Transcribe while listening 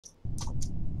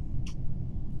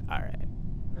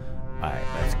Alright,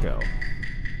 let's go.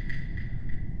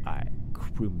 Alright,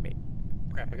 crewmate.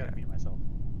 Crap, I gotta mute myself.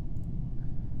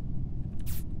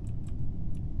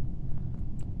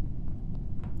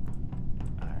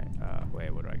 Alright,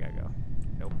 wait, where do I gotta go?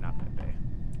 Nope, not that bay.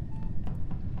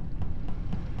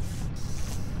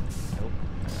 Nope.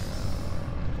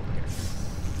 Over here.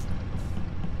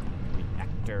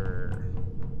 Reactor.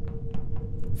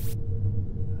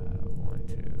 1,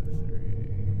 2, 3,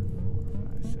 4,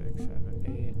 5, 6, 7,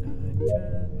 8, 9,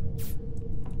 10.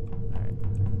 Alright.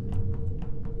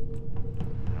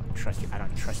 I don't trust you. I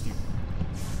don't trust you.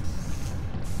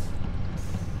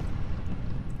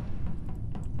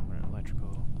 We're in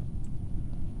electrical.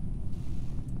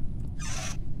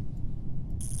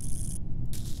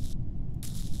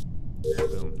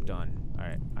 Boom, done.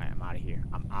 Alright, I'm out of here.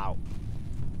 I'm out.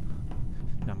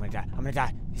 No, I'm gonna die. I'm gonna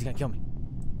die. He's gonna kill me.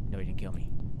 No, he didn't kill me.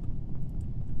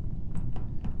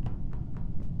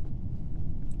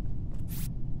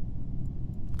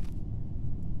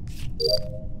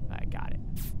 I got it.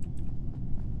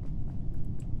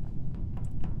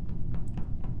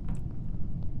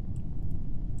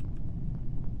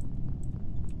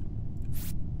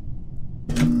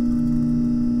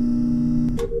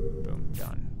 Boom,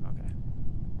 done. Okay.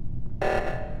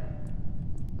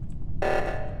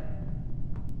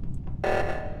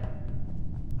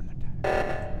 I'm gonna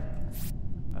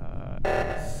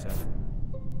die. 7.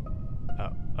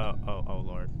 Oh,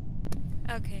 Lord.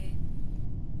 Okay.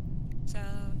 So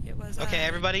it was. Okay,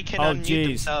 everybody can Oh, unmute jeez.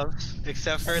 themselves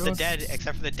except for the dead.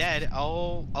 Except for the dead.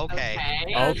 Oh, okay.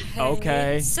 Oh,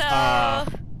 okay. So,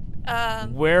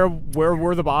 Where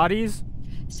were the bodies?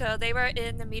 so they were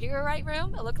in the meteorite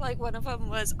room. It looked like one of them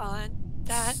was on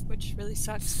that, which really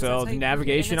sucks. 'cause So that's how you prove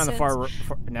navigation on the innocence.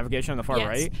 navigation on the far Yes.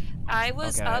 right. I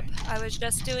was Okay. up. I was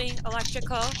just doing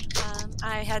electrical.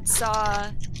 I had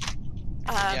saw.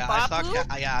 Yeah, I saw. Babu.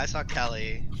 I saw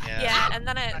Kelly. Yeah. Yeah, and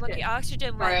then when the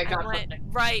oxygen Sorry, went, I I got went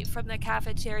something. right from the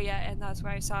cafeteria, and that's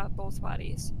where I saw both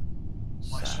bodies.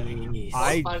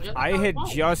 I had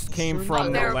just came from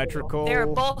the They're- electrical They were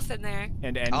both in there.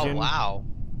 and Oh engine. wow.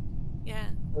 Yeah.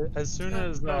 As soon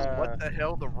as what the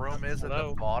hell the room is at hello?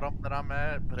 the bottom that I'm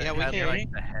at, but Yeah, it we has can hear like you.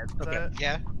 the headset. Okay.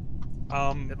 Yeah.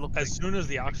 It looked as like soon as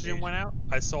the oxygen went out,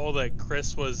 I saw that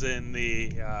Chris was in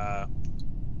the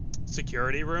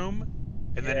security room,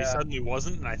 and then he suddenly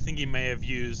wasn't, and I think he may have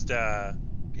used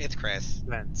It's Chris.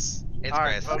 vents. It's All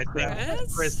right, Chris. I think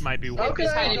Chris? Chris might be Okay. working.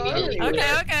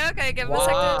 Okay. Give him a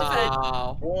second to defend.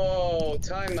 Wow. Whoa,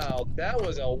 timeout. That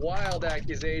was a wild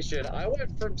accusation. I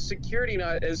went from security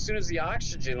not as soon as the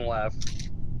oxygen left.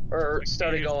 Or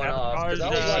started going off. Because I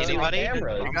was Did you see watching the anybody?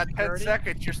 camera. You got 10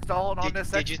 seconds. You're stalling on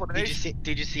this explanation.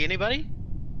 Did you see anybody?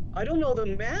 I don't know the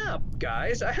map,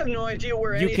 guys. I have no idea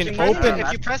where You can anything open- is.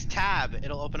 If you press tab,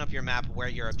 it'll open up your map where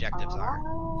your objectives are.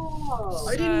 Oh.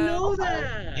 I didn't know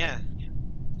that. Yeah.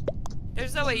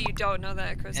 There's no way you don't know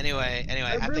that, Chris. Anyway, I I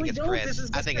really think it's don't. Chris. This is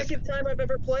the I think it's second time I've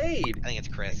ever played. it's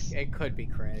Chris. It could be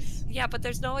Chris. Yeah, but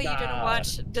there's no way you didn't Nah.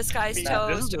 watch Disguised Yeah,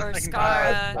 this is Toast the or second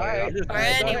time. Scara. Alright,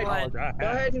 or anyone. Go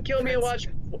ahead and kill me and watch.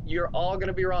 You're all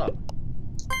gonna be wrong.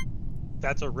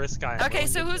 That's a risk I am Okay, willing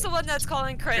so to who's the take. one that's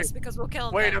calling Chris? Because we'll kill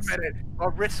him Wait a next. minute. A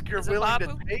risk you're Is it willing to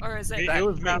Babu, take? or is it? It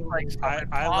was Matt. Like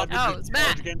I led Oh, the it's charge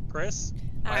Matt. against Chris.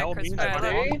 By Alright, all Chris means, Farley.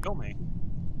 I'm willing to kill me.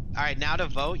 All right, now to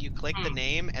vote, you click the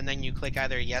name and then you click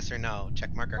either yes or no.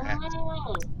 Check mark or X.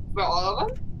 For all of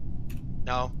them?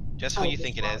 No, just who you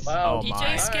think it is. Wow. Oh my.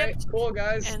 DJ skipped. Alright, cool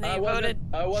guys. And they I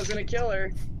wasn't a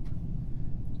killer.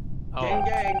 Gang,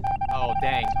 gang. Oh,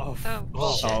 dang. Oh,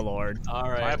 Oh, Lord. all My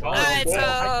right. apologies. Alright, Well,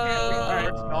 I so. can't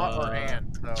it's not or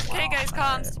and. So. Okay, guys,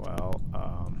 comms. Alright,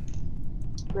 well,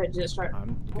 Right, just start.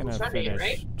 I'm gonna try to,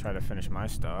 right? try to finish my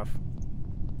stuff.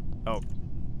 Oh,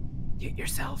 Get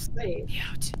yourselves Wait,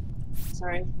 Mute.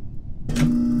 sorry.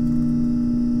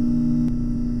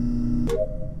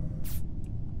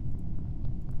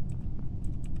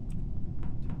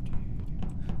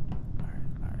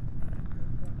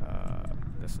 alright.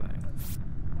 This thing.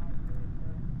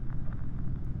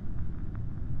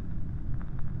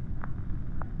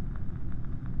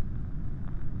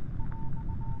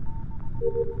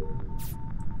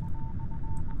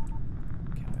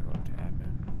 Okay, I'll go up to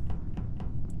admin.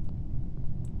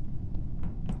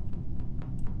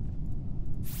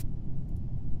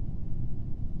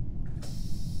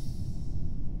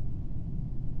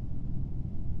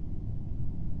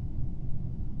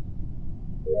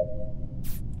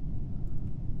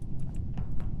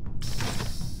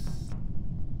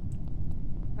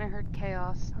 I heard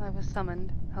chaos. I was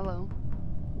summoned. Hello.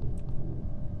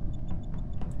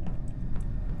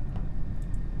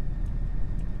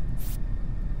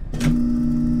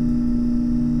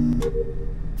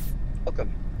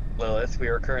 Lilith. We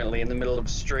are currently in the middle of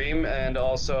stream and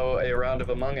also a round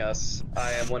of Among Us.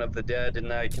 I am one of the dead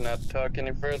and I cannot talk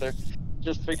any further.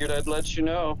 Just figured I'd let you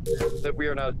know that we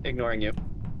are not ignoring you.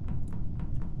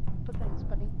 But thanks,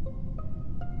 buddy.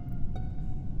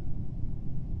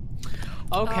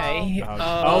 Okay.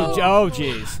 Oh,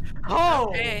 jeez. Oh,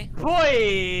 Okay.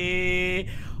 boy.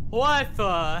 What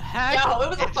the heck? Yo, it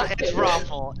was a fucking. It's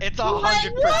raffle. It's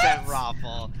 100%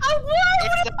 raffle.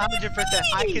 It's 100%.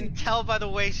 I can tell by the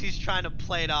way she's trying to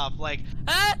play it off. Like,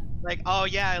 oh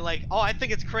yeah, like, oh, I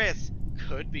think it's Chris.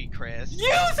 Could be Chris.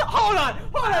 Hold on.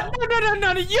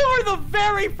 No. You were the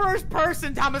very first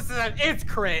person Thomas said, it's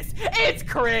Chris. It's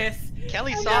Chris.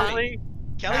 Kelly saw me.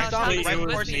 Kelly saw me right It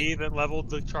before was me she. that leveled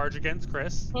the charge against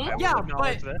Chris. I will Yeah,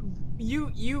 acknowledge but that.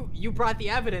 you brought the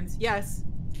evidence, yes.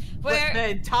 Where? But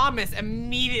then Thomas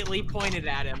immediately pointed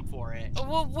at him for it.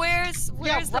 Well, where's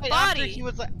Yeah, the right body? after he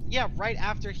was like, right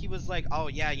after he was like, oh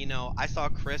yeah, you know, I saw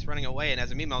Chris running away, and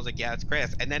as a meme, I was like, yeah, it's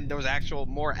Chris. And then there was actual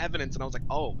more evidence, and I was like,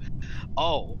 oh.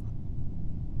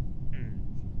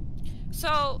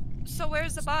 So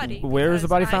where's the body? Where is the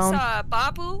body found? I saw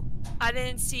Babu. I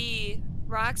didn't see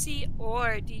Roxy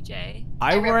or DJ.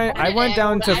 I went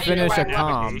down to finish a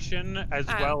comm. Navigation, as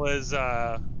well as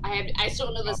I still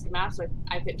don't know this map, so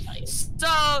I couldn't tell you.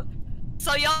 So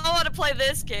y'all want to play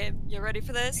this game? You ready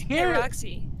for this? Hey,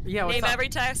 Roxy. Yeah, what's Name up? every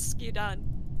task you done.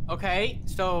 Okay,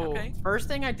 so first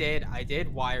thing I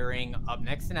did wiring up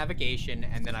next to navigation,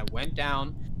 and then I went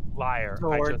down. liar.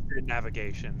 I just did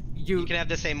navigation. You can have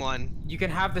the same one. You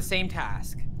can have the same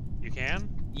task. You can?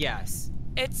 Yes.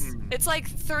 It's like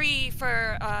 3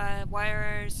 for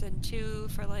wires and 2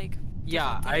 for like.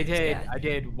 Yeah, things, I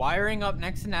did wiring up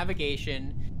next to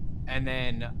navigation, and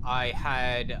then I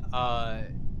had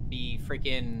the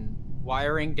freaking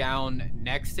wiring down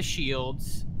next to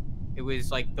shields. It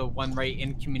was like the one right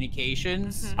in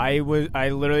communications. I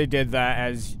literally did that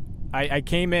as I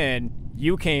came in,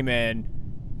 you came in,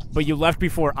 but you left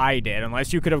before I did,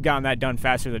 unless you could have gotten that done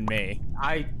faster than me.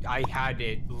 I had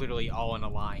it literally all in a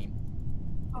line.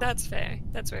 That's fair.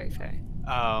 That's very fair.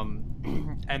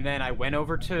 And then I went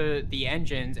over to the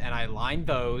engines and I lined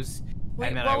those. Wait,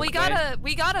 and then well, we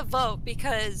gotta vote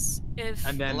because if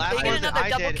and then they get another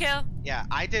double kill. Yeah,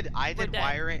 I did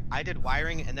wiring. I did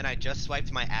wiring, and then I just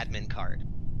swiped my admin card.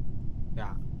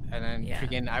 Yeah, and then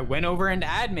freaking I went over into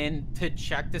admin to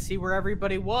check to see where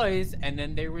everybody was, and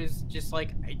then there was just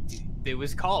like it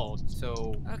was called.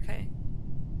 So okay.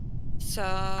 So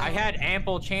I had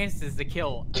ample chances to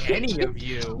kill any of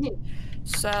you.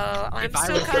 So I'm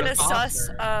still kind of sus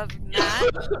of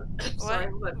Matt.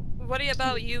 What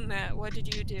about you, Matt? What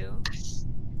did you do?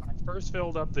 I first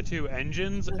filled up the 2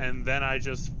 engines, and then I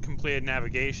just completed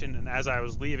navigation, and as I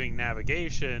was leaving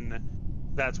navigation,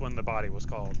 that's when the body was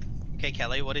called. Okay,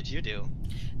 Kelly, what did you do?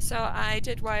 So I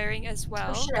did wiring as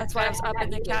well. That's why I was up in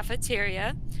the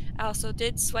cafeteria. I also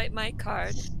did swipe my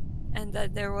card, and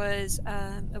then there was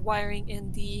a wiring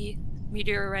in the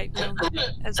meteorite room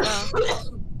as well.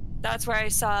 That's where I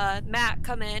saw Matt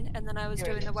come in, and then I was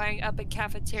doing the wiring up in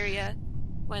cafeteria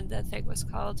when the thing was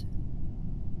called.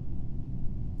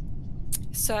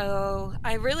 So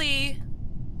I really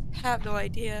have no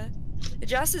idea.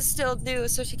 Jess is still new,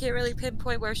 so she can't really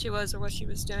pinpoint where she was or what she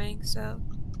was doing. So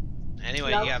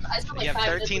anyway, you have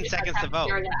 13 seconds to vote.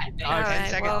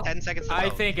 10 seconds to vote. I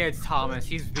think it's Thomas.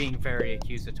 He's being very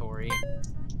accusatory.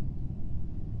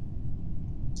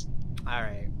 All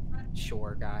right,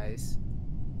 sure, guys.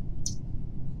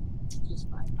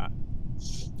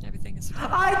 Everything is fine.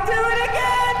 I do it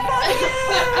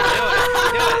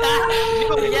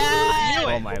again! Yeah!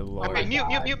 Oh my lord. Okay, mute.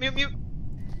 Alright,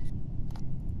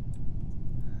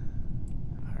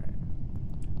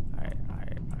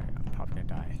 I'm probably gonna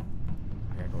die.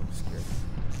 I gotta go to security.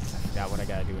 I forgot what I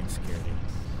gotta do in security.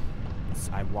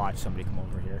 I watched somebody come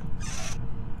over here.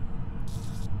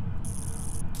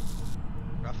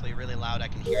 Roughly really loud, I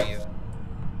can hear you.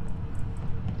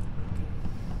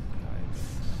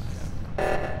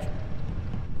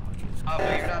 Oh,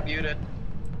 but you're not muted.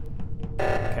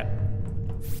 Okay.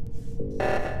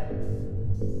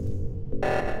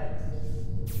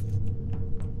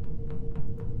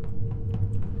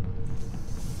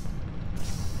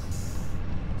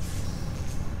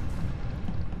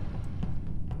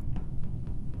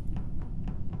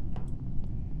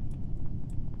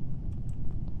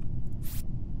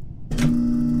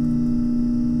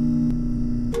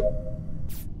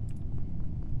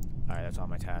 Alright, that's all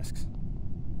my tasks.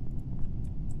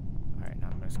 Alright, now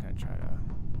I'm just gonna try to...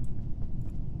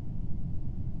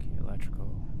 Okay, electrical,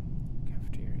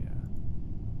 cafeteria.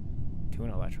 2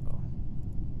 in electrical.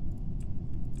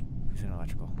 Who's in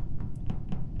electrical?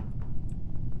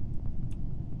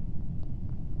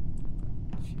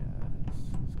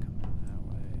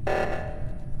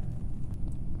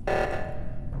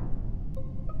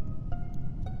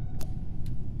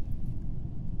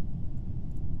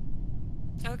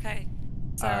 Okay.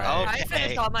 So Alright. I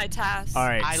finished all my tasks.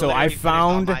 Alright, so I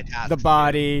found the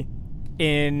body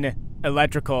in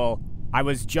electrical. I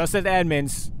was just at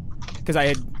admins because I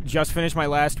had just finished my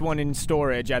last one in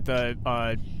storage at the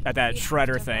at that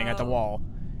shredder thing at the wall.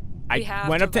 I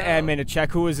went up to admin to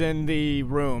check who was in the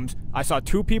rooms. I saw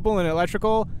 2 people in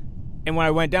electrical, and when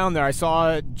I went down there, I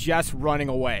saw Jess running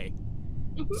away.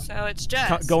 So it's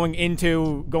Jess going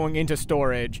into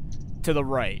storage to the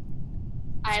right.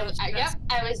 I was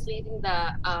leaving the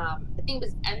I think it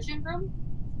was engine room.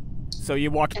 So you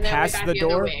walked and then past went the back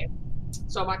other door? way.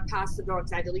 So I walked past the door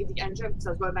because I had to leave the engine because I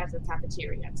was going back to the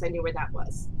cafeteria because I knew where that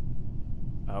was.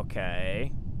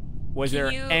 Okay. Was Can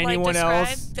there you, anyone describe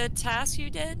else? the task you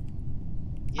did?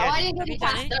 Yeah, I didn't get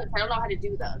past those. I don't know how to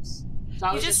do those. So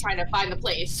I was just trying to find the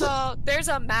place. So there's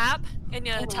a map in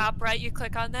the top right. You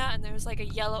click on that, and there's like a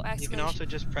yellow exclamation. You can also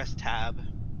just press tab.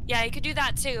 Yeah, you could do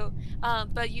that too.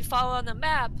 But you follow on the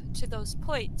map to those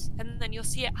points, and then you'll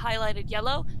see it highlighted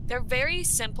yellow. They're very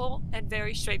simple and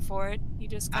very straightforward. You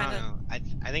just kind of. I don't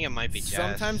know. I think it might be Jess.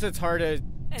 Sometimes it's hard to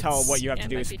tell what you have to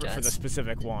do for the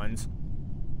specific ones.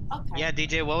 Okay. Yeah,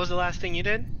 DJ, what was the last thing you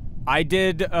did? I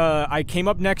did. I came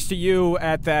up next to you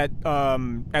at that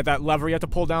lever you have to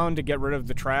pull down to get rid of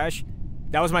the trash.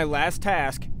 That was my last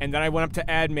task, and then I went up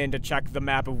to admin to check the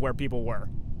map of where people were.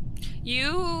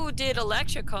 You did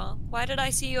electrical. Why did I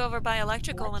see you over by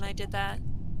electrical when I did that?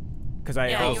 Because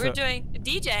I you were doing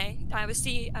DJ.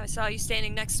 I saw you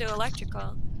standing next to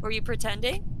electrical. Were you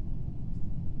pretending?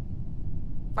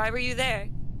 Why were you there?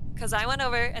 Because I went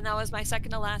over, and that was my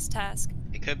second to last task.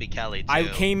 It could be Kelly too. I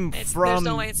came from there's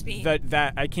no way it's me.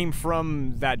 I came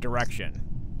from that direction.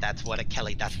 That's what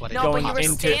Kelly. That's what it. No, but you were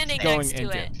standing next to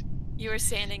it. You were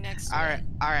standing next to it.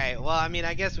 All right. Well, I mean,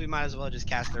 I guess we might as well just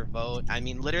cast our vote. I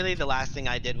mean, literally the last thing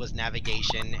I did was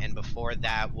navigation, and before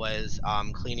that was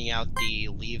cleaning out the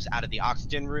leaves out of the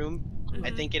oxygen room,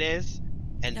 I think it is,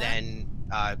 and then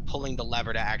pulling the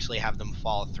lever to actually have them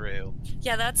fall through.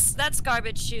 Yeah, that's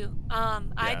garbage chute.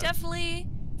 I definitely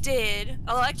did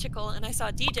electrical, and I saw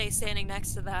DJ standing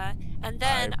next to that, and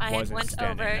then I went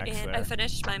over and I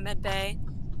finished my med bay.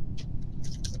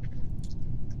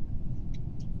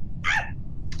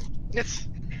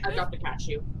 I dropped a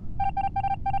cashew.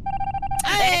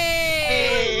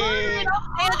 Hey!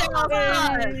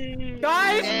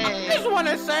 Guys, I just want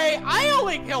to say, I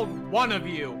only killed one of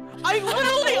you. I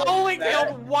literally only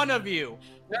killed one of you.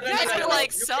 You guys were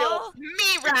like, so? Me,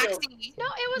 Roxy. No,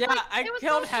 it was yeah, like, I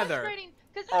killed Heather.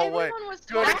 Because everyone was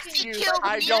Good talking. excuse.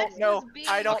 I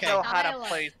don't know how to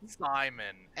play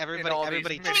Simon.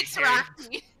 Everybody.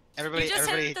 You just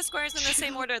hit the squares in the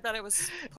same order that it was